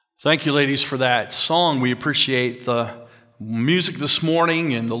Thank you, ladies, for that song. We appreciate the music this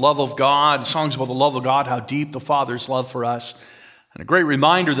morning and the love of God, songs about the love of God, how deep the Father's love for us, and a great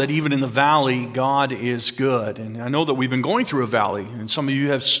reminder that even in the valley, God is good. And I know that we've been going through a valley, and some of you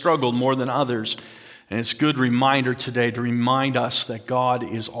have struggled more than others, and it's a good reminder today to remind us that God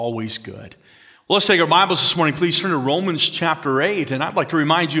is always good. Well, let's take our Bibles this morning. Please turn to Romans chapter 8, and I'd like to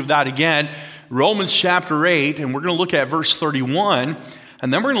remind you of that again. Romans chapter 8, and we're going to look at verse 31.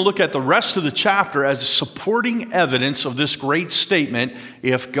 And then we're going to look at the rest of the chapter as supporting evidence of this great statement,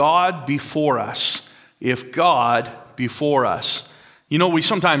 if God be for us, if God be for us. You know, we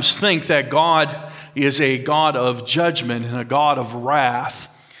sometimes think that God is a God of judgment and a God of wrath,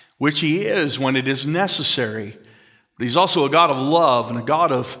 which he is when it is necessary. But he's also a God of love and a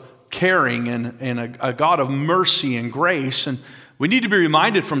God of caring and a God of mercy and grace. And we need to be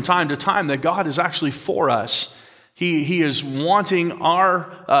reminded from time to time that God is actually for us. He is wanting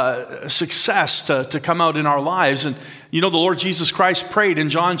our success to come out in our lives. And you know, the Lord Jesus Christ prayed in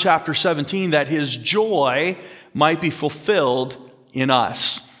John chapter 17 that his joy might be fulfilled in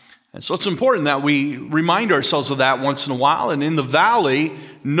us. And so it's important that we remind ourselves of that once in a while. And in the valley,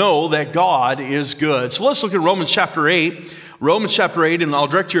 know that God is good. So let's look at Romans chapter 8. Romans chapter 8, and I'll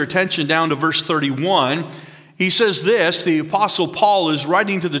direct your attention down to verse 31. He says this, the Apostle Paul is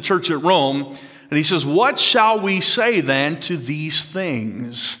writing to the church at Rome, and he says, "What shall we say then to these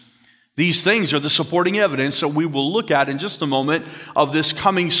things?" These things are the supporting evidence that we will look at in just a moment of this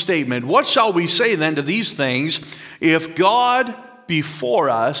coming statement. What shall we say then to these things? If God be for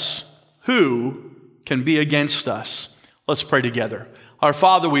us, who can be against us? Let's pray together. Our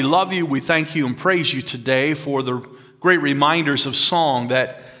Father, we love you, we thank you and praise you today for the great reminders of song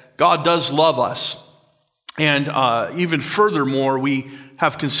that God does love us. And even furthermore, we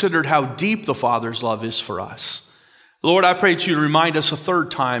have considered how deep the Father's love is for us. Lord, I pray that you remind us a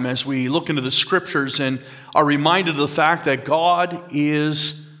third time as we look into the scriptures and are reminded of the fact that God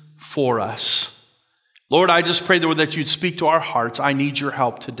is for us. Lord, I just pray that you'd speak to our hearts. I need your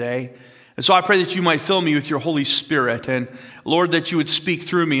help today. And so I pray that you might fill me with your Holy Spirit. And Lord, that you would speak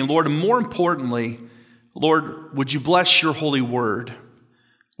through me. And Lord, and more importantly, Lord, would you bless your holy word?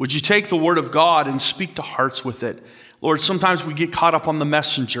 Would you take the word of God and speak to hearts with it? Lord, sometimes we get caught up on the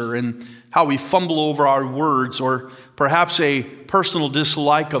messenger and how we fumble over our words or perhaps a personal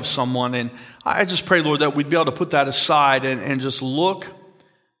dislike of someone. And I just pray, Lord, that we'd be able to put that aside and just look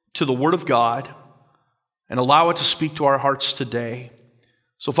to the word of God and allow it to speak to our hearts today.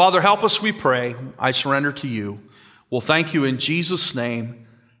 So, Father, help us, we pray. I surrender to you. We'll thank you in Jesus' name.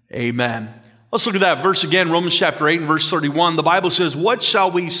 Amen. Let's look at that verse again, Romans chapter 8 and verse 31. The Bible says, "What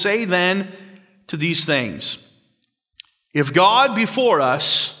shall we say then to these things? If God be for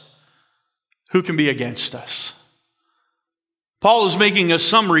us, who can be against us?" Paul is making a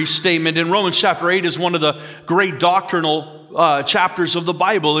summary statement, and Romans chapter 8 is one of the great doctrinal chapters of the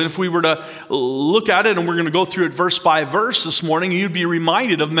Bible. And if we were to look at it, and we're going to go through it verse by verse this morning, you'd be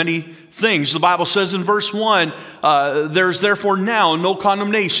reminded of many things. The Bible says in verse 1, "There's therefore now no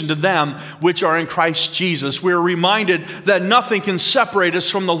condemnation to them which are in Christ Jesus." We're reminded that nothing can separate us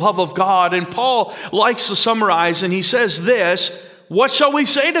from the love of God. And Paul likes to summarize, and he says this, what shall we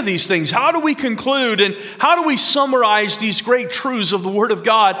say to these things? How do we conclude, and how do we summarize these great truths of the Word of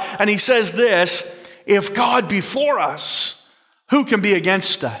God? And he says this, if God be for us, who can be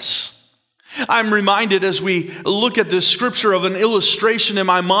against us? I'm reminded as we look at this scripture of an illustration in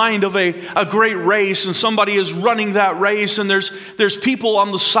my mind of a great race, and somebody is running that race, and there's people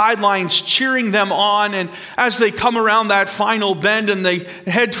on the sidelines cheering them on, and as they come around that final bend and they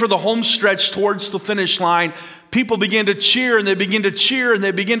head for the home stretch towards the finish line, people begin to cheer, and they begin to cheer, and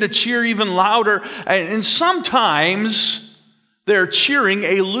they begin to cheer even louder, and sometimes they're cheering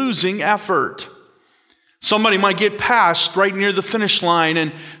a losing effort. Somebody might get past right near the finish line,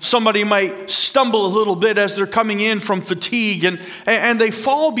 and somebody might stumble a little bit as they're coming in from fatigue, and they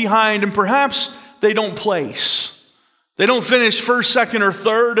fall behind, and perhaps they don't place. They don't finish first, second, or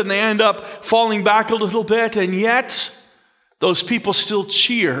third, and they end up falling back a little bit, and yet those people still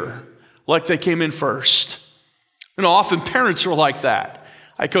cheer like they came in first. You know, often parents are like that.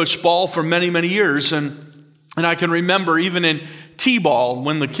 I coached ball for many, many years, and I can remember even in T-ball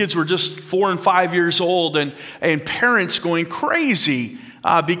when the kids were just 4 and 5 years old, and parents going crazy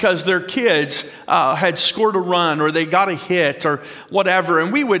because their kids had scored a run or they got a hit or whatever.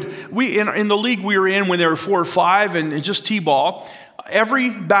 And we in the league we were in when they were 4 or 5 and just T-ball, every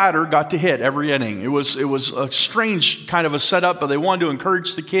batter got to hit every inning. It was a strange kind of a setup, but they wanted to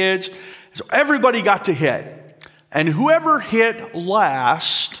encourage the kids. So everybody got to hit. And whoever hit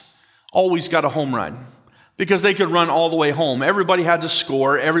last always got a home run. because they could run all the way home. Everybody had to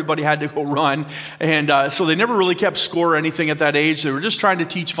score. Everybody had to go run. And so they never really kept score or anything at that age. They were just trying to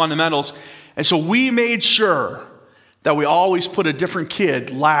teach fundamentals. And so we made sure that we always put a different kid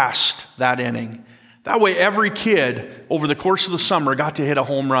last that inning. That way every kid over the course of the summer got to hit a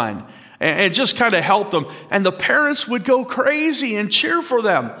home run. And it just kind of helped them. And the parents would go crazy and cheer for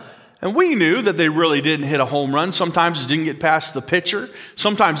them. And we knew that they really didn't hit a home run. Sometimes it didn't get past the pitcher.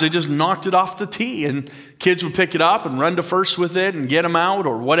 Sometimes they just knocked it off the tee. And kids would pick it up and run to first with it and get them out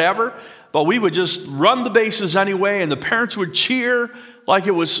or whatever. But we would just run the bases anyway. And the parents would cheer like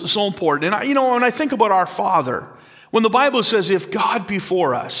it was so important. And when I think about our Father, when the Bible says, if God be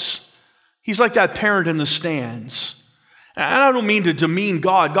for us, he's like that parent in the stands. And I don't mean to demean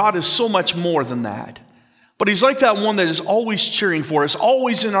God. God is so much more than that. But he's like that one that is always cheering for us,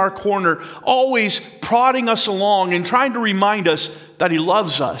 always in our corner, always prodding us along and trying to remind us that he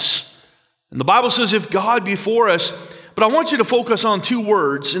loves us. And the Bible says, if God be for us, but I want you to focus on two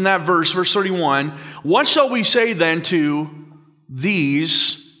words in that verse 31. What shall we say then to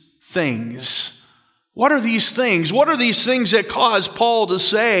these things? What are these things? What are these things that cause Paul to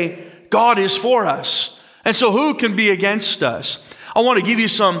say, God is for us? And so who can be against us? I want to give you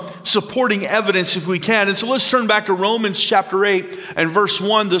some supporting evidence if we can. And so let's turn back to Romans chapter 8 and verse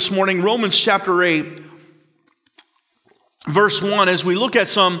 1 this morning. Romans chapter 8, verse 1, as we look at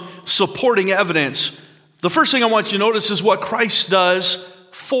some supporting evidence, the first thing I want you to notice is what Christ does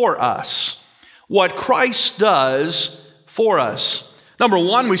for us. What Christ does for us. Number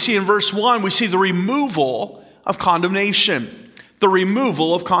one, we see in verse 1, we see the removal of condemnation. The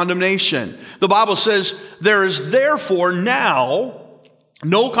removal of condemnation. The Bible says, there is therefore now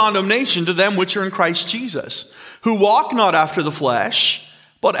no condemnation to them which are in Christ Jesus, who walk not after the flesh,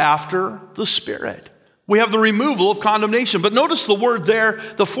 but after the Spirit. We have the removal of condemnation. But notice the word there,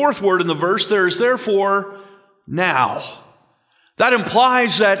 the fourth word in the verse, there is therefore now. That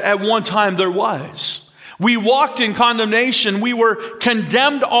implies that at one time there was. We walked in condemnation. We were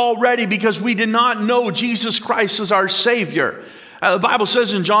condemned already because we did not know Jesus Christ as our Savior. The Bible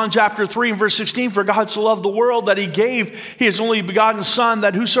says in John chapter 3 and verse 16, for God so loved the world that he gave his only begotten Son,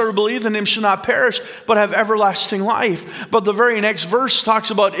 that whosoever believeth in him should not perish, but have everlasting life. But the very next verse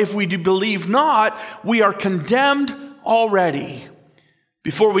talks about if we do believe not, we are condemned already.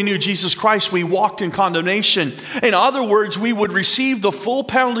 Before we knew Jesus Christ, we walked in condemnation. In other words, we would receive the full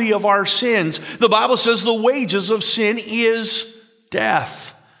penalty of our sins. The Bible says the wages of sin is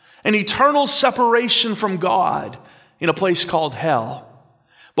death, an eternal separation from God in a place called hell.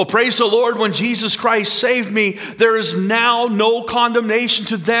 But praise the Lord, when Jesus Christ saved me, there is now no condemnation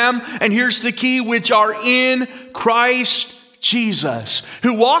to them. And here's the key, which are in Christ Jesus,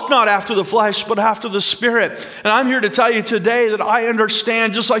 who walk not after the flesh, but after the Spirit. And I'm here to tell you today that I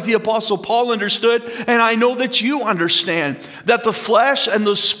understand, just like the Apostle Paul understood, and I know that you understand, that the flesh and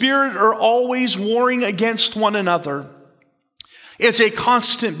the Spirit are always warring against one another. It's a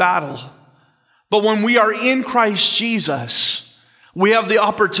constant battle. But when we are in Christ Jesus, we have the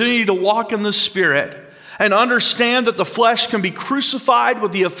opportunity to walk in the Spirit and understand that the flesh can be crucified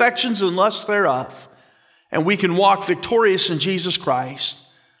with the affections and lusts thereof, and we can walk victorious in Jesus Christ.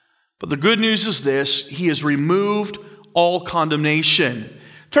 But the good news is this: he has removed all condemnation.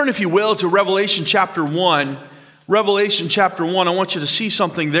 Turn, if you will, to Revelation chapter 1. Revelation chapter 1, I want you to see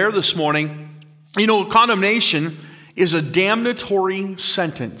something there this morning. You know, condemnation is a damnatory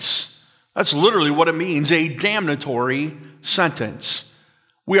sentence. That's literally what it means, a damnatory sentence.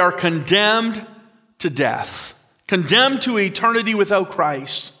 We are condemned to death, condemned to eternity without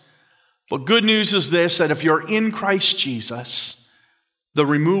Christ. But good news is this, that if you're in Christ Jesus, the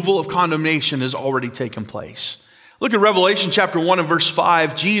removal of condemnation has already taken place. Look at Revelation chapter 1 and verse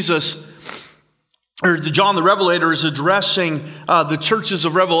 5. John the Revelator is addressing the churches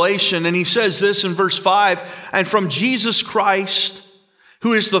of Revelation, and he says this in verse 5, and from Jesus Christ,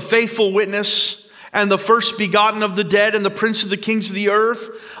 who is the faithful witness and the first begotten of the dead and the prince of the kings of the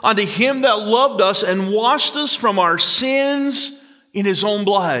earth, unto him that loved us and washed us from our sins in his own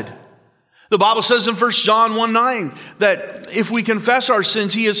blood. The Bible says in 1 John 1:9 that if we confess our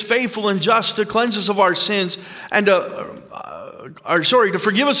sins, he is faithful and just to cleanse us of our sins and to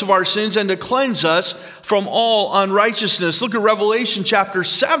forgive us of our sins and to cleanse us from all unrighteousness. Look at Revelation chapter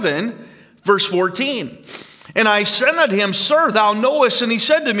 7, verse 14. And I said unto him, Sir, thou knowest. And he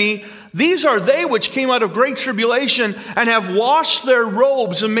said to me, These are they which came out of great tribulation and have washed their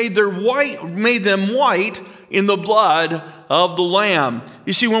robes and made them white in the blood of the Lamb.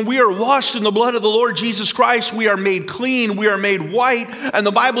 You see, when we are washed in the blood of the Lord Jesus Christ, we are made clean, we are made white. And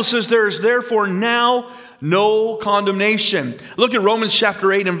the Bible says there is therefore now no condemnation. Look at Romans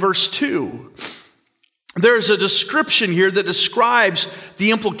chapter 8 and verse 2. there's a description here that describes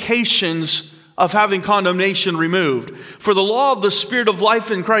the implications of having condemnation removed. For the law of the Spirit of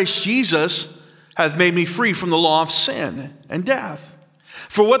life in Christ Jesus hath made me free from the law of sin and death.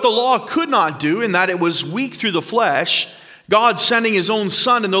 For what the law could not do, in that it was weak through the flesh, God sending his own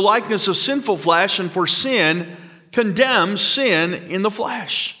Son in the likeness of sinful flesh, and for sin, condemns sin in the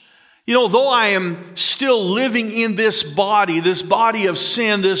flesh. You know, though I am still living in this body of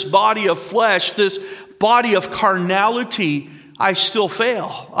sin, this body of flesh, this body of carnality, I still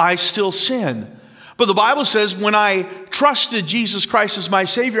fail. I still sin. But the Bible says when I trusted Jesus Christ as my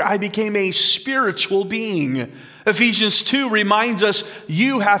Savior, I became a spiritual being. Ephesians 2 reminds us,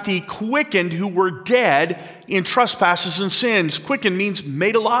 you hath he quickened who were dead in trespasses and sins. Quickened means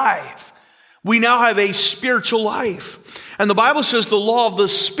made alive. We now have a spiritual life. And the Bible says the law of the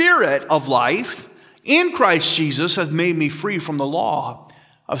Spirit of life in Christ Jesus hath made me free from the law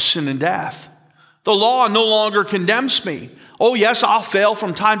of sin and death. The law no longer condemns me. Oh yes, I'll fail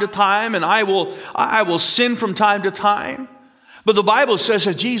from time to time, and I will sin from time to time. But the Bible says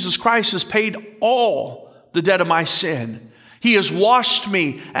that Jesus Christ has paid all the debt of my sin. He has washed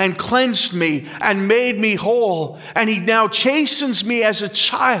me and cleansed me and made me whole. And he now chastens me as a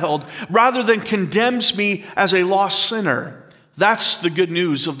child rather than condemns me as a lost sinner. That's the good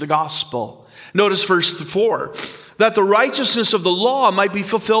news of the gospel. Notice verse 4, that the righteousness of the law might be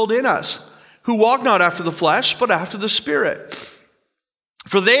fulfilled in us, who walk not after the flesh, but after the Spirit.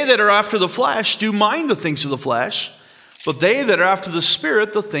 For they that are after the flesh do mind the things of the flesh, but they that are after the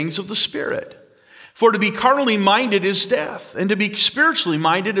Spirit, the things of the Spirit. For to be carnally minded is death, and to be spiritually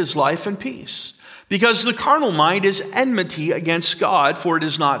minded is life and peace. Because the carnal mind is enmity against God, for it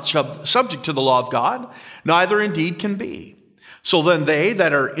is not subject to the law of God, neither indeed can be. So then they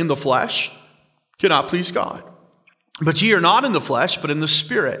that are in the flesh cannot please God. But ye are not in the flesh, but in the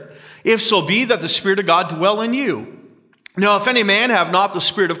Spirit, if so be that the Spirit of God dwell in you. Now, if any man have not the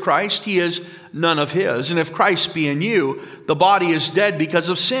Spirit of Christ, he is none of his. And if Christ be in you, the body is dead because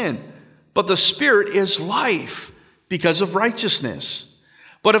of sin, but the Spirit is life because of righteousness.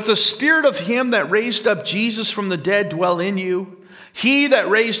 But if the Spirit of him that raised up Jesus from the dead dwell in you, he that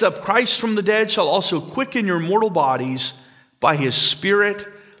raised up Christ from the dead shall also quicken your mortal bodies by his Spirit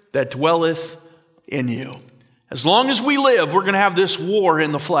that dwelleth in you. As long as we live, we're going to have this war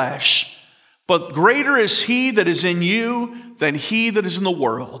in the flesh. But greater is he that is in you than he that is in the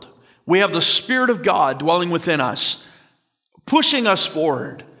world. We have the Spirit of God dwelling within us, pushing us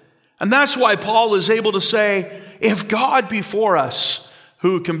forward. And that's why Paul is able to say, if God be for us,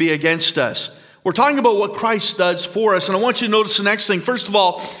 who can be against us? We're talking about what Christ does for us. And I want you to notice the next thing. First of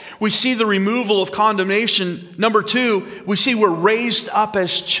all, we see the removal of condemnation. Number 2, we see we're raised up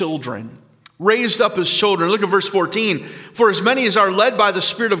as children. Raised up as children. Look at verse 14. For as many as are led by the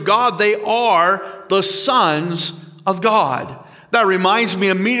Spirit of God, they are the sons of God. That reminds me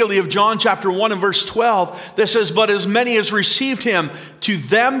immediately of John chapter 1 and verse 12 that says, but as many as received him, to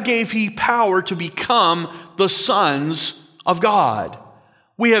them gave he power to become the sons of God.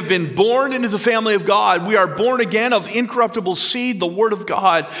 We have been born into the family of God. We are born again of incorruptible seed, the Word of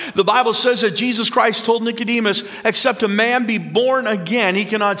God. The Bible says that Jesus Christ told Nicodemus, except a man be born again, he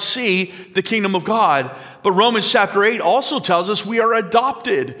cannot see the kingdom of God. But Romans chapter 8 also tells us we are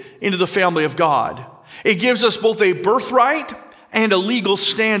adopted into the family of God. It gives us both a birthright and a legal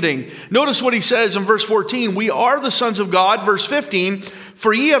standing. Notice what he says in verse 14. We are the sons of God. Verse 15.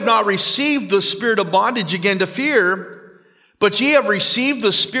 For ye have not received the spirit of bondage again to fear, but ye have received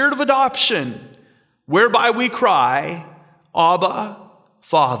the spirit of adoption, whereby we cry, Abba,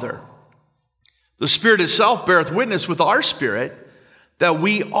 Father. The Spirit itself beareth witness with our spirit that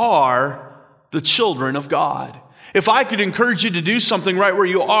we are the children of God. If I could encourage you to do something right where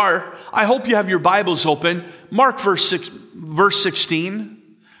you are, I hope you have your Bibles open. Mark verse 16.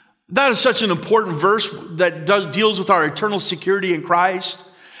 That is such an important verse that deals with our eternal security in Christ.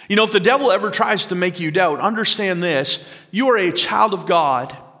 You know, if the devil ever tries to make you doubt, understand this. You are a child of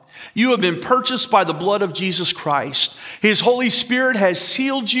God. You have been purchased by the blood of Jesus Christ. His Holy Spirit has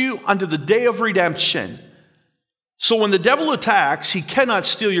sealed you unto the day of redemption. So when the devil attacks, he cannot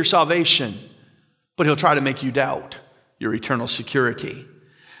steal your salvation, but he'll try to make you doubt your eternal security.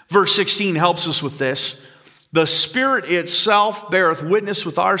 Verse 16 helps us with this. The Spirit itself beareth witness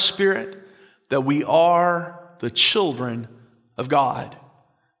with our spirit that we are the children of God.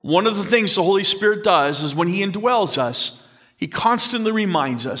 One of the things the Holy Spirit does is when he indwells us, he constantly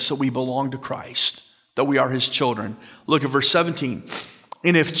reminds us that we belong to Christ, that we are his children. Look at verse 17.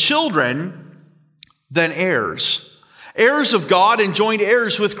 And if children, then heirs. Heirs of God and joint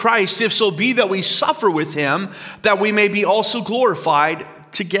heirs with Christ, if so be that we suffer with him, that we may be also glorified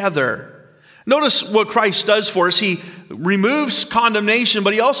together. Notice what Christ does for us. He removes condemnation,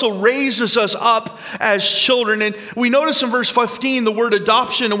 but he also raises us up as children. And we notice in verse 15 the word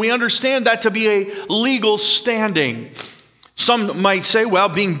adoption, and we understand that to be a legal standing. Some might say, well,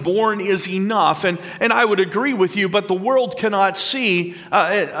 being born is enough, and I would agree with you, but the world cannot see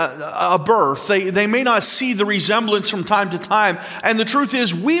a birth. They may not see the resemblance from time to time, and the truth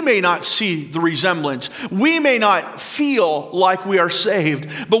is we may not see the resemblance. We may not feel like we are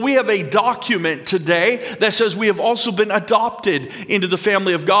saved, but we have a document today that says we have also been adopted into the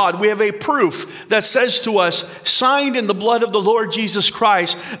family of God. We have a proof that says to us, signed in the blood of the Lord Jesus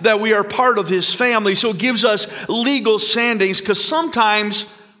Christ, that we are part of his family. So it gives us legal standing, because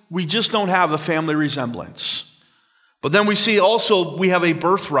sometimes we just don't have a family resemblance. But then we see also we have a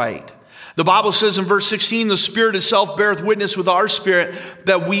birthright. The Bible says in verse 16, the Spirit itself beareth witness with our spirit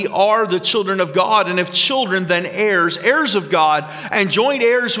that we are the children of God. And if children, then heirs, heirs of God, and joint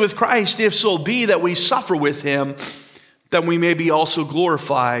heirs with Christ, if so be that we suffer with him, that we may be also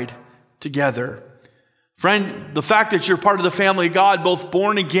glorified together. Friend, the fact that you're part of the family of God, both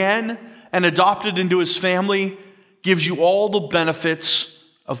born again and adopted into his family, gives you all the benefits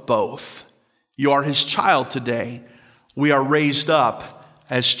of both. You are his child today. We are raised up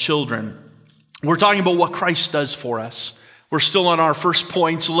as children. We're talking about what Christ does for us. We're still on our first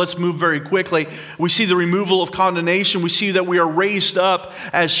point, so let's move very quickly. We see the removal of condemnation. We see that we are raised up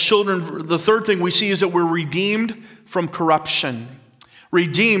as children. The third thing we see is that we're redeemed from corruption.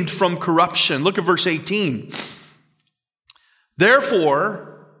 Redeemed from corruption. Look at verse 18. Therefore,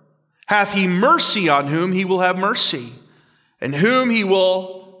 hath he mercy on whom he will have mercy, and whom he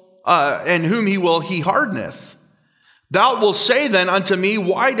hardeneth. Thou wilt say then unto me,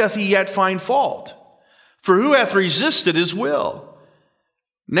 why doth he yet find fault? For who hath resisted his will?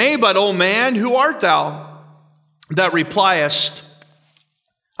 Nay, but, O man, who art thou that repliest?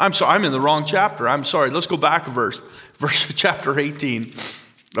 I'm sorry, I'm in the wrong chapter. I'm sorry. Let's go back a verse chapter 18,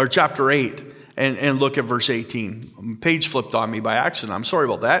 or chapter 8. And look at verse 18. Page flipped on me by accident. I'm sorry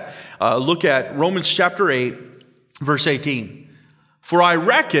about that. Look at Romans chapter 8, verse 18. For I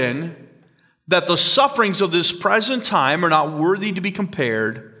reckon that the sufferings of this present time are not worthy to be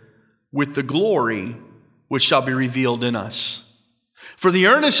compared with the glory which shall be revealed in us. For the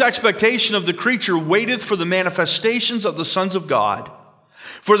earnest expectation of the creature waiteth for the manifestations of the sons of God.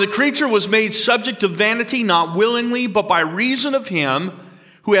 For the creature was made subject to vanity, not willingly, but by reason of him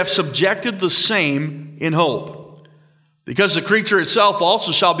who have subjected the same in hope. Because the creature itself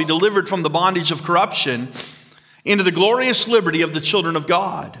also shall be delivered from the bondage of corruption into the glorious liberty of the children of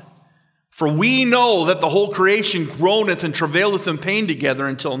God. For we know that the whole creation groaneth and travaileth in pain together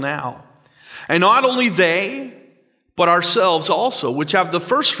until now. And not only they, but ourselves also, which have the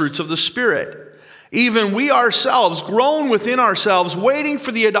first fruits of the Spirit, even we ourselves groan within ourselves, waiting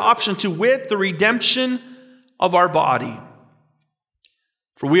for the adoption, to wit, the redemption of our body.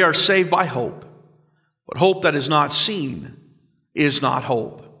 For we are saved by hope, but hope that is not seen is not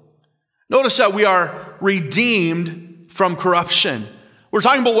hope. Notice that we are redeemed from corruption. We're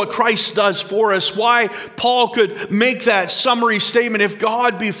talking about what Christ does for us, why Paul could make that summary statement, if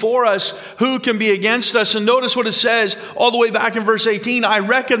God be for us, who can be against us? And notice what it says all the way back in verse 18, I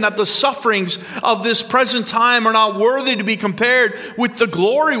reckon that the sufferings of this present time are not worthy to be compared with the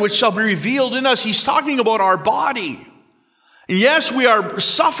glory which shall be revealed in us. He's talking about our body. Yes, we are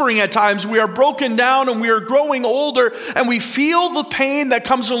suffering at times. We are broken down and we are growing older and we feel the pain that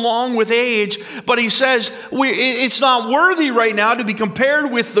comes along with age. But he says it's not worthy right now to be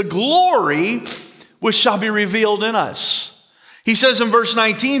compared with the glory which shall be revealed in us. He says in verse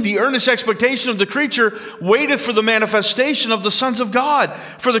 19, the earnest expectation of the creature waiteth for the manifestation of the sons of God.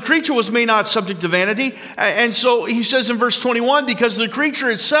 For the creature was made not subject to vanity. And so he says in verse 21, because the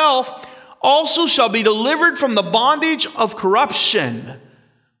creature itself also shall be delivered from the bondage of corruption.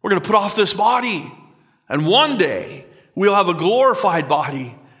 We're going to put off this body. And one day, we'll have a glorified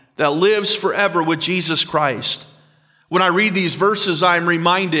body that lives forever with Jesus Christ. When I read these verses, I'm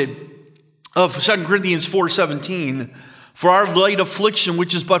reminded of 2 Corinthians 4:17. For our light affliction,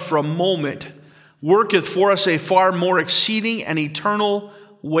 which is but for a moment, worketh for us a far more exceeding and eternal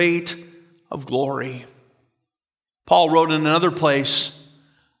weight of glory. Paul wrote in another place,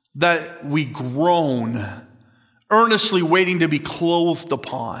 that we groan, earnestly waiting to be clothed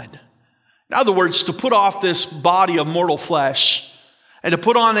upon. In other words, to put off this body of mortal flesh and to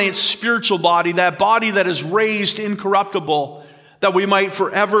put on a spiritual body, that body that is raised incorruptible, that we might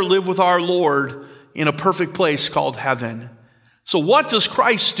forever live with our Lord in a perfect place called heaven. So what does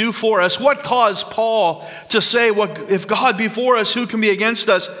Christ do for us? What caused Paul to say, if God be for us, who can be against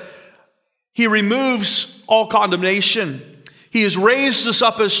us? He removes all condemnation. He has raised us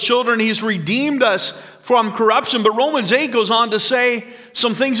up as children. He's redeemed us from corruption. But Romans 8 goes on to say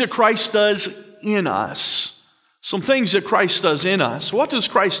some things that Christ does in us. Some things that Christ does in us. What does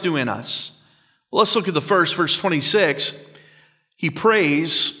Christ do in us? Well, let's look at the first, verse 26. He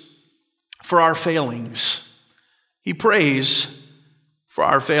prays for our failings. He prays for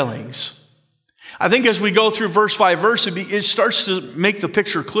our failings. I think as we go through verse by verse, it starts to make the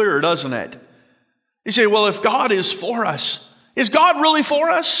picture clearer, doesn't it? You say, well, if God is for us, is God really for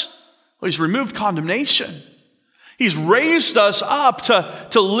us? Well, He's removed condemnation. He's raised us up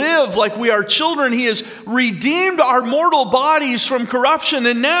to live like we are children. He has redeemed our mortal bodies from corruption,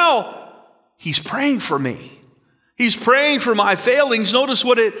 and now He's praying for me. He's praying for my failings. Notice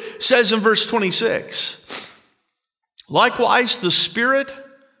what it says in verse 26. Likewise, the Spirit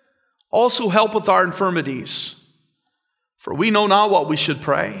also helpeth our infirmities, for we know not what we should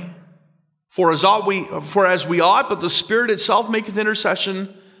pray. For as we ought, but the Spirit itself maketh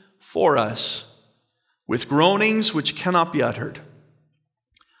intercession for us, with groanings which cannot be uttered.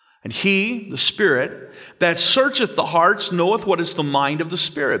 And He, the Spirit, that searcheth the hearts, knoweth what is the mind of the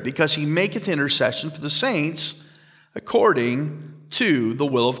Spirit, because He maketh intercession for the saints according to the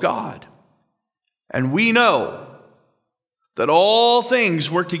will of God. And we know that all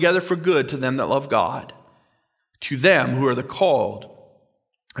things work together for good to them that love God, to them who are the called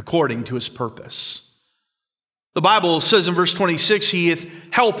according to His purpose. The Bible says in verse 26, He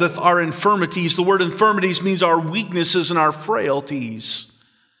helpeth our infirmities. The word infirmities means our weaknesses and our frailties.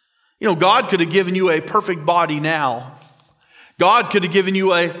 You know, God could have given you a perfect body now. God could have given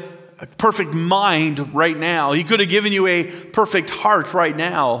you a perfect mind right now. He could have given you a perfect heart right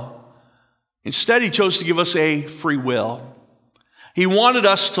now. Instead, He chose to give us a free will. He wanted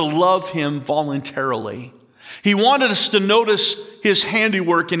us to love Him voluntarily. He wanted us to notice His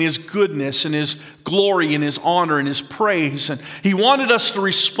handiwork and His goodness and His glory and His honor and His praise. And He wanted us to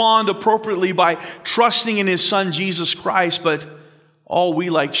respond appropriately by trusting in His Son, Jesus Christ. But all we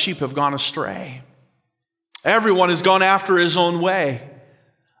like sheep have gone astray. Everyone has gone after his own way.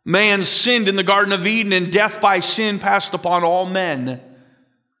 Man sinned in the Garden of Eden, and death by sin passed upon all men.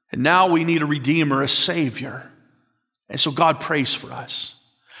 And now we need a Redeemer, a Savior. And so God prays for us.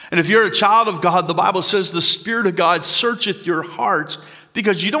 And if you're a child of God, the Bible says the Spirit of God searcheth your hearts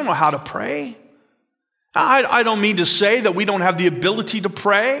because you don't know how to pray. I don't mean to say that we don't have the ability to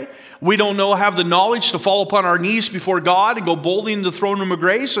pray. We don't have the knowledge to fall upon our knees before God and go boldly into the throne room of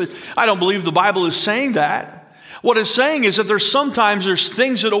grace. I don't believe the Bible is saying that. What it's saying is that there's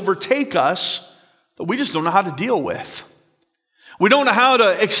things that overtake us that we just don't know how to deal with. We don't know how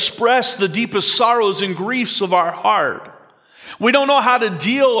to express the deepest sorrows and griefs of our heart. We don't know how to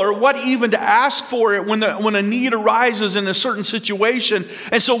deal or what even to ask for it when a need arises in a certain situation.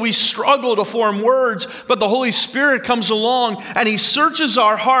 And so we struggle to form words, but the Holy Spirit comes along and He searches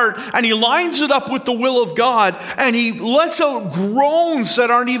our heart and He lines it up with the will of God and He lets out groans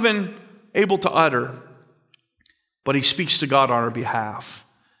that aren't even able to utter. But He speaks to God on our behalf.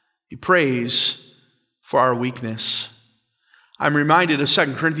 He prays for our weakness. I'm reminded of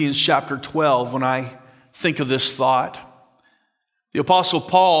 2 Corinthians chapter 12 when I think of this thought. The Apostle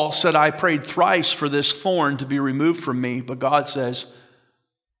Paul said, I prayed thrice for this thorn to be removed from me, but God says,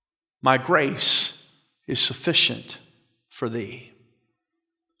 my grace is sufficient for thee.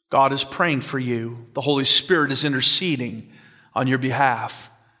 God is praying for you. The Holy Spirit is interceding on your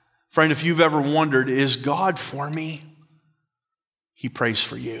behalf. Friend, if you've ever wondered, is God for me? He prays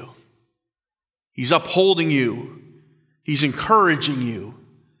for you. He's upholding you. He's encouraging you.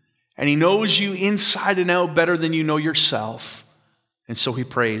 And He knows you inside and out better than you know yourself. And so He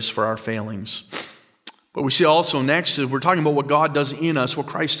prays for our failings. But we see also next, we're talking about what God does in us, what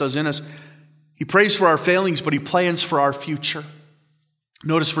Christ does in us. He prays for our failings, but He plans for our future.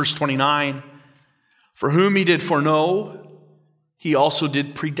 Notice verse 29. For whom He did foreknow, He also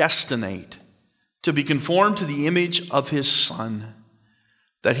did predestinate to be conformed to the image of His Son,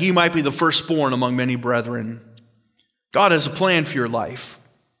 that He might be the firstborn among many brethren. God has a plan for your life.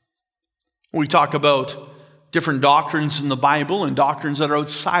 We talk about different doctrines in the Bible and doctrines that are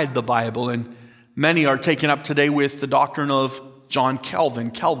outside the Bible. And many are taken up today with the doctrine of John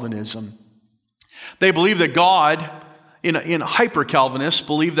Calvin, Calvinism. They believe that God, in hyper-Calvinists,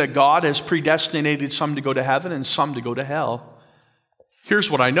 believe that God has predestinated some to go to heaven and some to go to hell.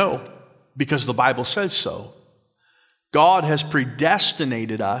 Here's what I know, because the Bible says so. God has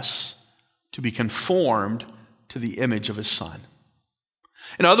predestinated us to be conformed to the image of His Son.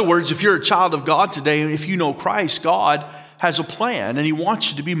 In other words, if you're a child of God today, and if you know Christ, God has a plan, and He wants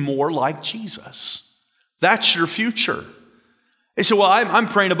you to be more like Jesus. That's your future. They say, well, I'm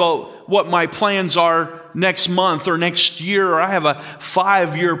praying about what my plans are next month or next year, or I have a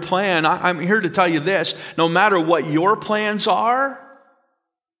 5-year plan. I'm here to tell you this. No matter what your plans are,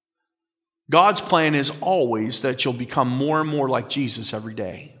 God's plan is always that you'll become more and more like Jesus every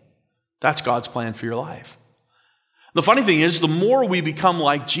day. That's God's plan for your life. The funny thing is, the more we become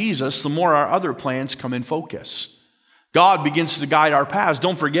like Jesus, the more our other plans come in focus. God begins to guide our paths.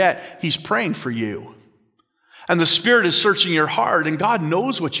 Don't forget, He's praying for you. And the Spirit is searching your heart, and God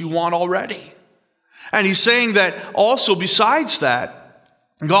knows what you want already. And He's saying that also, besides that,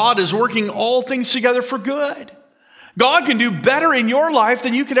 God is working all things together for good. God can do better in your life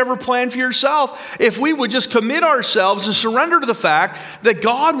than you could ever plan for yourself if we would just commit ourselves and surrender to the fact that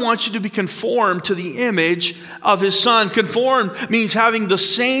God wants you to be conformed to the image of His Son. Conformed means having the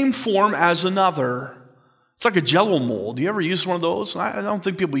same form as another. It's like a Jell-O mold. You ever use one of those? I don't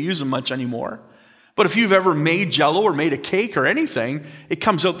think people use them much anymore. But if you've ever made Jell-O or made a cake or anything, it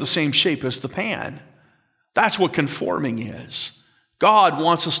comes out the same shape as the pan. That's what conforming is. God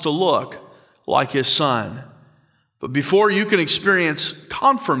wants us to look like His Son. But before you can experience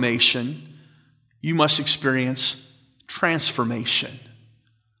confirmation, you must experience transformation.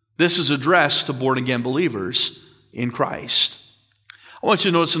 This is addressed to born-again believers in Christ. I want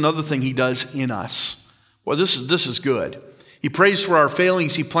you to notice another thing He does in us. Well, this is good. He prays for our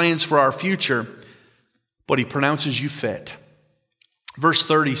failings. He plans for our future. But He pronounces you fit. Verse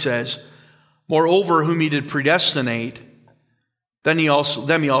 30 says, moreover, whom He did predestinate, them He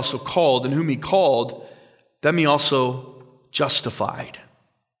also called, and whom He called, them He also justified.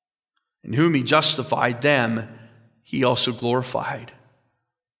 And whom He justified, them He also glorified.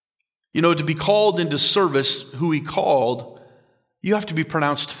 You know, to be called into service, who He called, you have to be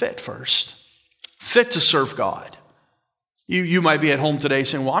pronounced fit first. Fit to serve God. You might be at home today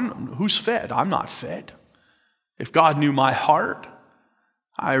saying, well, who's fit? I'm not fit. If God knew my heart,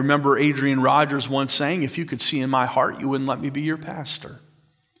 I remember Adrian Rogers once saying, if you could see in my heart, you wouldn't let me be your pastor.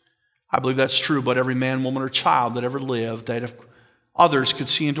 I believe that's true about every man, woman, or child that ever lived, that if others could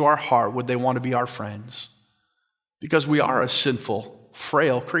see into our heart, would they want to be our friends? Because we are a sinful,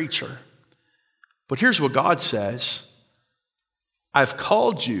 frail creature. But here's what God says. I've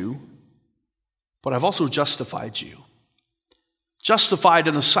called you, but I've also justified you. Justified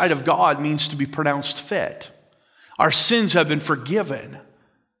in the sight of God means to be pronounced fit. Our sins have been forgiven.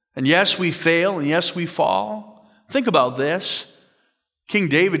 And yes, we fail, and yes, we fall. Think about this. King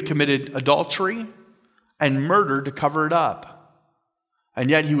David committed adultery and murder to cover it up. And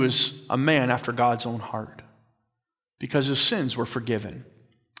yet he was a man after God's own heart because his sins were forgiven.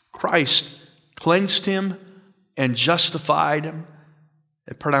 Christ cleansed him and justified him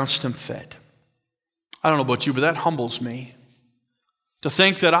and pronounced him fit. I don't know about you, but that humbles me to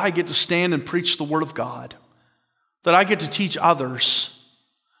think that I get to stand and preach the Word of God, that I get to teach others,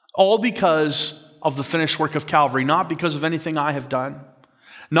 all because of the finished work of Calvary, not because of anything I have done.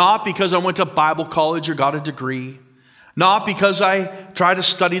 Not because I went to Bible college or got a degree. Not because I try to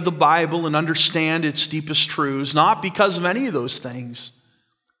study the Bible and understand its deepest truths. Not because of any of those things.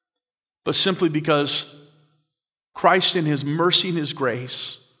 But simply because Christ in His mercy and His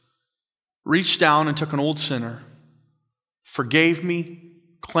grace reached down and took an old sinner, forgave me,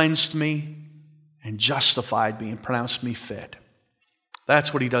 cleansed me, and justified me and pronounced me fit.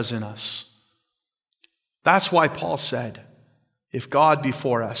 That's what He does in us. That's why Paul said, if God be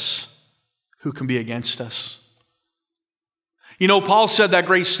for us, who can be against us? You know, Paul said that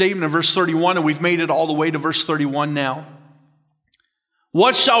great statement in verse 31, and we've made it all the way to verse 31 now.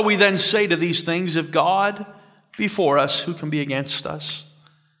 What shall we then say to these things? If God be for us, who can be against us?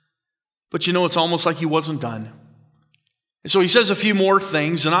 But you know, it's almost like he wasn't done. And so he says a few more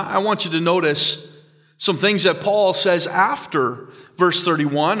things, and I want you to notice some things that Paul says after verse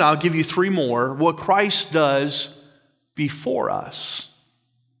 31. I'll give you 3 more. What Christ does before us.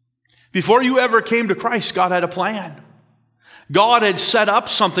 Before you ever came to Christ, God had a plan. God had set up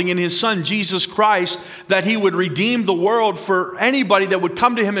something in His Son, Jesus Christ, that He would redeem the world for anybody that would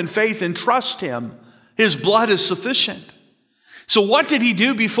come to Him in faith and trust Him. His blood is sufficient. So what did He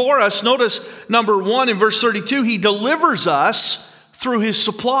do before us? Notice number 1 in verse 32, He delivers us through His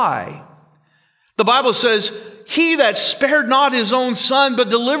supply. The Bible says, He that spared not His own Son, but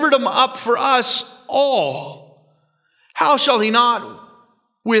delivered Him up for us all. How shall He not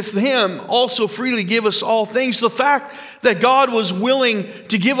with Him also freely give us all things? The fact that God was willing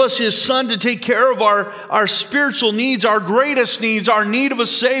to give us His Son to take care of our spiritual needs, our greatest needs, our need of a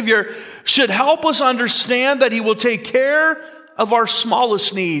Savior, should help us understand that He will take care of our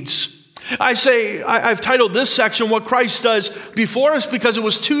smallest needs. I've titled this section, What Christ Does Before Us, because it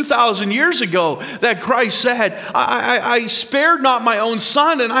was 2,000 years ago that Christ said, I spared not my own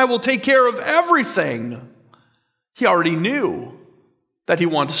son, and I will take care of everything. He already knew that he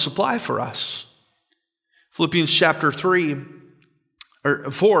wanted to supply for us. Philippians chapter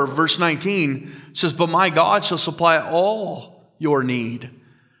 4, verse 19 says, but my God shall supply all your need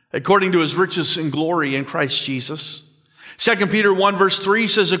according to his riches and glory in Christ Jesus. 2 Peter 1 verse 3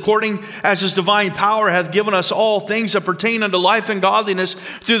 says, according as his divine power hath given us all things that pertain unto life and godliness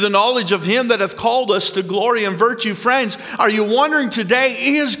through the knowledge of him that hath called us to glory and virtue. Friends, are you wondering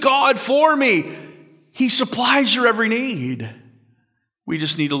today, is God for me? He supplies your every need. We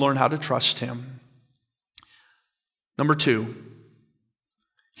just need to learn how to trust him. Number 2,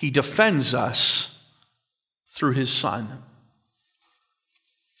 he defends us through his Son.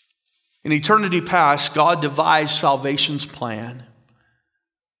 In eternity past, God devised salvation's plan.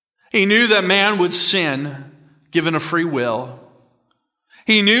 He knew that man would sin, given a free will.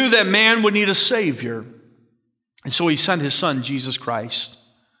 He knew that man would need a Savior. And so he sent his Son, Jesus Christ.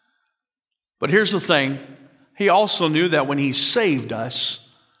 But here's the thing. He also knew that when he saved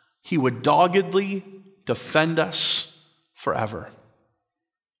us, he would doggedly defend us forever.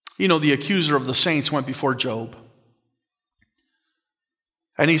 You know, the accuser of the saints went before Job.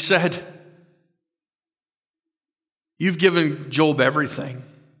 And he said, you've given Job everything.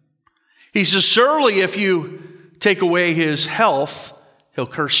 He says, surely if you take away his health, he'll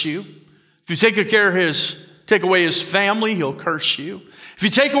curse you. If you take away his family, he'll curse you. If you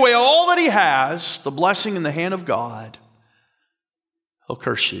take away all that he has, the blessing in the hand of God, he'll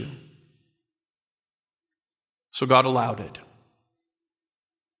curse you. So God allowed it.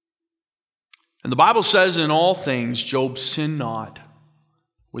 And the Bible says in all things, Job sinned not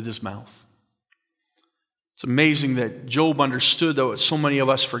with his mouth. It's amazing that Job understood, though, what so many of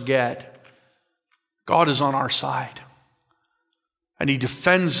us forget. God is on our side. And he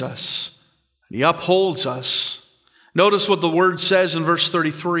defends us. And he upholds us. Notice what the word says in verse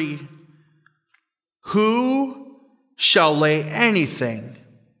 33. Who shall lay anything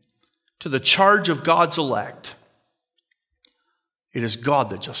to the charge of God's elect? It is God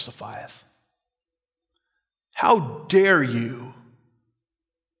that justifieth. How dare you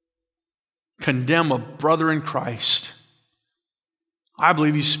condemn a brother in Christ? I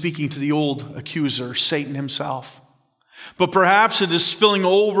believe he's speaking to the old accuser, Satan himself. But perhaps it is spilling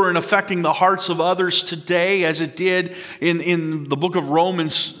over and affecting the hearts of others today as it did in the book of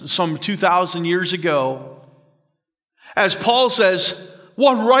Romans some 2,000 years ago. As Paul says,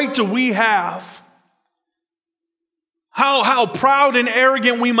 what right do we have? How proud and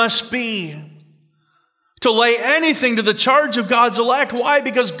arrogant we must be to lay anything to the charge of God's elect. Why?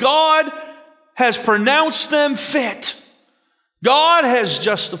 Because God has pronounced them fit. God has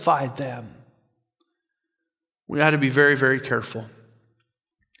justified them. We have to be very, very careful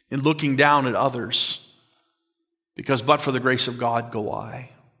in looking down at others, because but for the grace of God go I.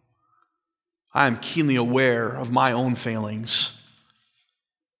 I am keenly aware of my own failings.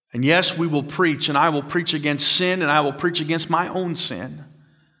 And yes, we will preach, and I will preach against sin, and I will preach against my own sin.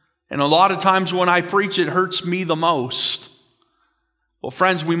 And a lot of times when I preach, it hurts me the most. Well,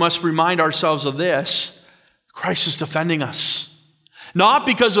 friends, we must remind ourselves of this. Christ is defending us. Not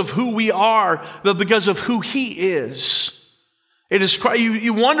because of who we are, but because of who he is. It is Christ.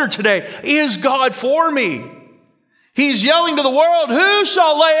 You wonder today, is God for me? He's yelling to the world, who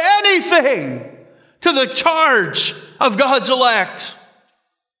shall lay anything to the charge of God's elect?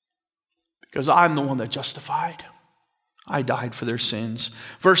 Because I'm the one that justified. I died for their sins.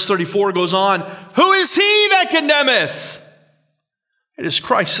 Verse 34 goes on, who is he that condemneth? It is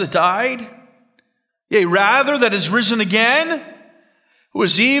Christ that died, yea, rather that is risen again, who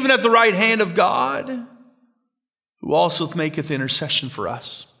is even at the right hand of God, who also maketh intercession for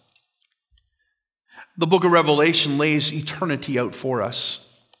us. The book of Revelation lays eternity out for us.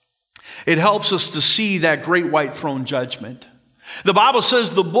 It helps us to see that great white throne judgment. The Bible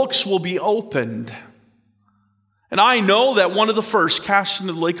says the books will be opened. And I know that one of the first cast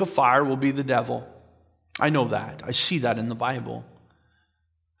into the lake of fire will be the devil. I know that. I see that in the Bible.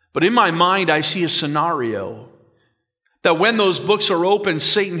 But in my mind, I see a scenario that when those books are open,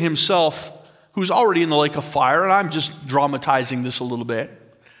 Satan himself, who's already in the lake of fire, and I'm just dramatizing this a little bit,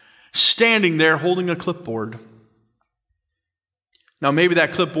 standing there holding a clipboard. Now maybe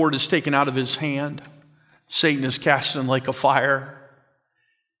that clipboard is taken out of his hand. Satan is cast in the lake of fire.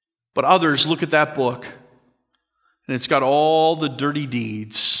 But others look at that book, and it's got all the dirty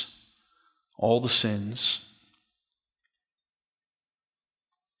deeds, all the sins.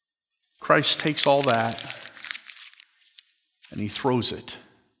 Christ takes all that and he throws it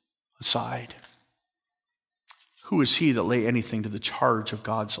aside. Who is he that lay anything to the charge of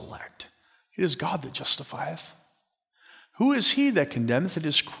God's elect? It is God that justifieth. Who is he that condemneth? It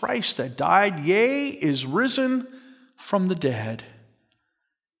is Christ that died, yea, is risen from the dead.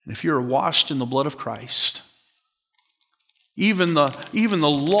 And if you are washed in the blood of Christ, even the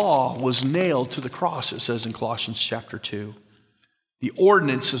law was nailed to the cross, it says in Colossians chapter 2. The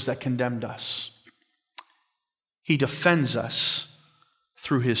ordinances that condemned us. He defends us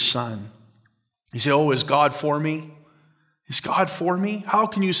through his Son. You say, oh, is God for me? Is God for me? How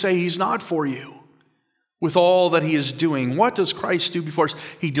can you say he's not for you with all that he is doing? What does Christ do before us?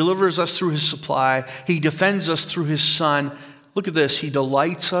 He delivers us through his supply. He defends us through his Son. Look at this. He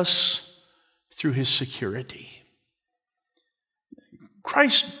delights us through his security.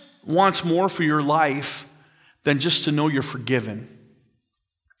 Christ wants more for your life than just to know you're forgiven.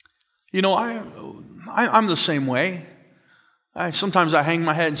 You know, I'm the same way. Sometimes I hang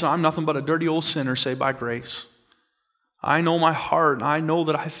my head and say, I'm nothing but a dirty old sinner saved by grace. I know my heart, and I know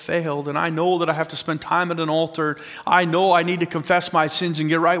that I failed, and I know that I have to spend time at an altar. I know I need to confess my sins and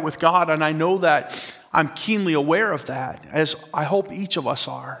get right with God, and I know that I'm keenly aware of that, as I hope each of us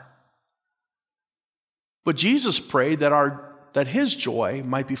are. But Jesus prayed that his joy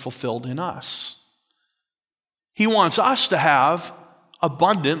might be fulfilled in us. He wants us to have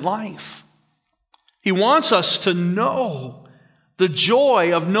abundant life. He wants us to know the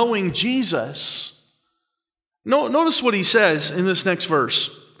joy of knowing Jesus. Notice what he says in this next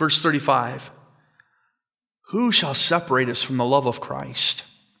verse, verse 35. Who shall separate us from the love of Christ?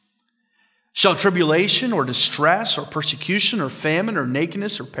 Shall tribulation or distress or persecution or famine or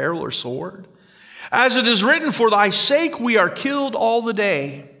nakedness or peril or sword? As it is written, for thy sake we are killed all the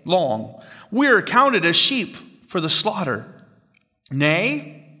day long. We are counted as sheep for the slaughter.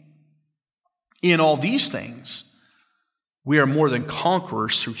 Nay, in all these things, we are more than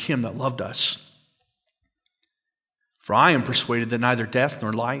conquerors through him that loved us. For I am persuaded that neither death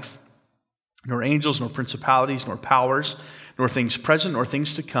nor life, nor angels, nor principalities, nor powers, nor things present, nor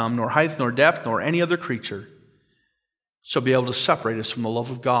things to come, nor height, nor depth, nor any other creature shall be able to separate us from the love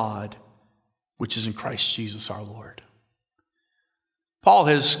of God, which is in Christ Jesus our Lord. Paul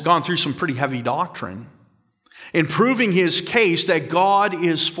has gone through some pretty heavy doctrine in proving his case that God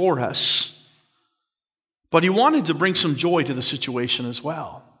is for us. But he wanted to bring some joy to the situation as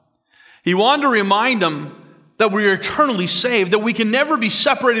well. He wanted to remind them that we are eternally saved, that we can never be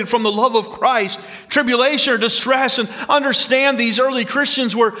separated from the love of Christ, tribulation or distress. And understand these early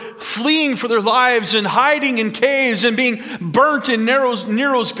Christians were fleeing for their lives and hiding in caves and being burnt in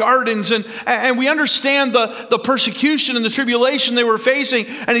Nero's gardens. And we understand the persecution and the tribulation they were facing.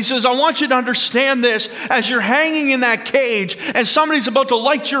 And he says, I want you to understand this as you're hanging in that cage and somebody's about to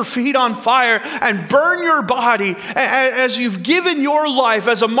light your feet on fire and burn your body as you've given your life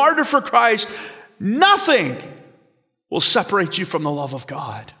as a martyr for Christ. Nothing will separate you from the love of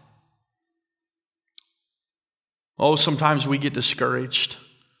God. Oh, sometimes we get discouraged.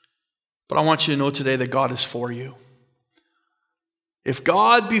 But I want you to know today that God is for you. If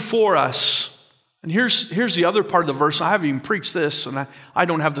God be for us, and here's the other part of the verse. I haven't even preached this, and I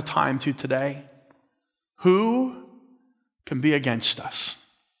don't have the time to today. Who can be against us?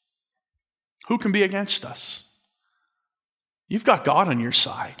 Who can be against us? You've got God on your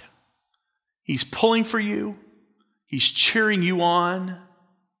side. He's pulling for you. He's cheering you on.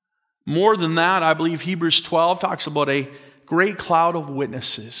 More than that, I believe Hebrews 12 talks about a great cloud of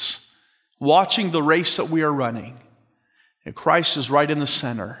witnesses watching the race that we are running. And Christ is right in the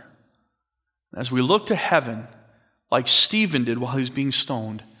center. As we look to heaven, like Stephen did while he was being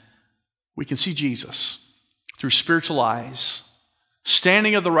stoned, we can see Jesus through spiritual eyes,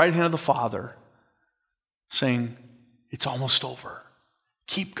 standing at the right hand of the Father, saying, it's almost over.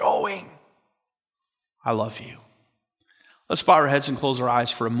 Keep going. I love you. Let's bow our heads and close our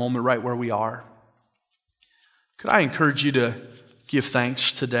eyes for a moment right where we are. Could I encourage you to give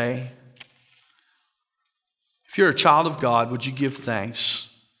thanks today? If you're a child of God, would you give thanks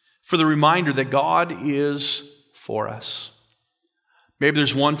for the reminder that God is for us? Maybe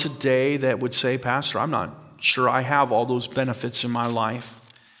there's one today that would say, Pastor, I'm not sure I have all those benefits in my life.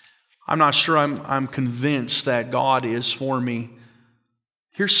 I'm not sure I'm convinced that God is for me.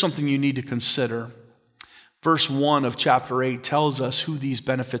 Here's something you need to consider. Verse 1 of chapter 8 tells us who these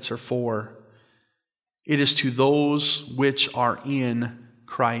benefits are for. It is to those which are in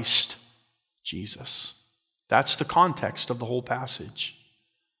Christ Jesus. That's the context of the whole passage.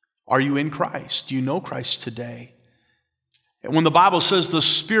 Are you in Christ? Do you know Christ today? And when the Bible says the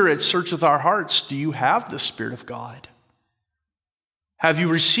Spirit searcheth our hearts, do you have the Spirit of God? Have you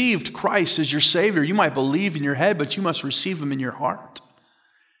received Christ as your Savior? You might believe in your head, but you must receive Him in your heart.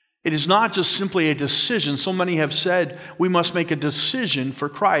 It is not just simply a decision. So many have said we must make a decision for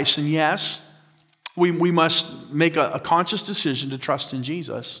Christ. And yes, we must make a conscious decision to trust in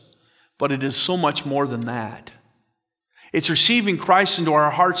Jesus. But it is so much more than that. It's receiving Christ into our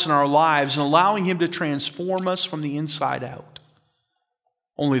hearts and our lives and allowing him to transform us from the inside out.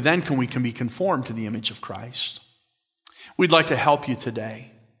 Only then can we be conformed to the image of Christ. We'd like to help you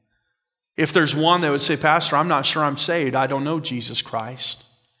today. If there's one that would say, Pastor, I'm not sure I'm saved. I don't know Jesus Christ.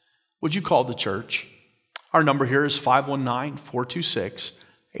 Would you call the church? Our number here is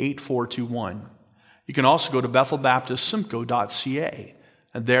 519-426-8421. You can also go to BethelBaptistSimcoe.ca,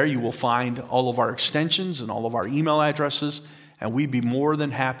 and there you will find all of our extensions and all of our email addresses, and we'd be more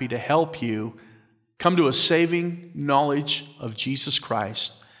than happy to help you come to a saving knowledge of Jesus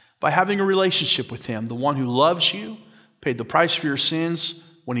Christ by having a relationship with him, the one who loves you, paid the price for your sins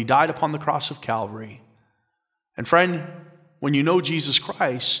when he died upon the cross of Calvary. And friend, when you know Jesus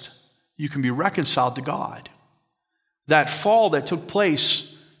Christ, you can be reconciled to God. That fall that took place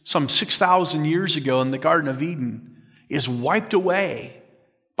some 6,000 years ago in the Garden of Eden is wiped away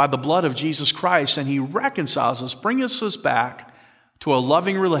by the blood of Jesus Christ, and he reconciles us, brings us back to a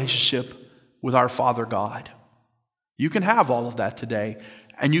loving relationship with our Father God. You can have all of that today,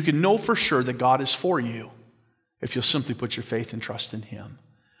 and you can know for sure that God is for you if you'll simply put your faith and trust in him.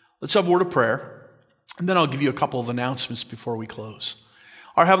 Let's have a word of prayer, and then I'll give you a couple of announcements before we close.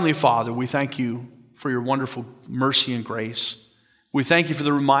 Our Heavenly Father, we thank you for your wonderful mercy and grace. We thank you for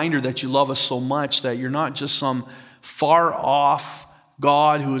the reminder that you love us so much, that you're not just some far-off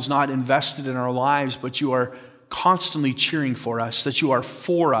God who is not invested in our lives, but you are constantly cheering for us, that you are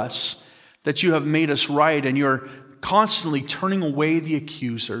for us, that you have made us right, and you're constantly turning away the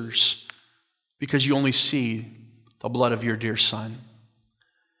accusers because you only see the blood of your dear Son.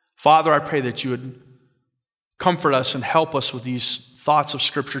 Father, I pray that you would comfort us and help us with these thoughts of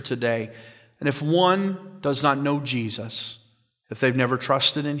Scripture today. And if one does not know Jesus, if they've never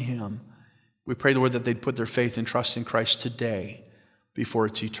trusted in him, we pray, Lord, that they'd put their faith and trust in Christ today before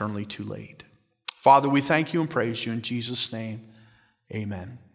it's eternally too late. Father, we thank you and praise you in Jesus' name. Amen.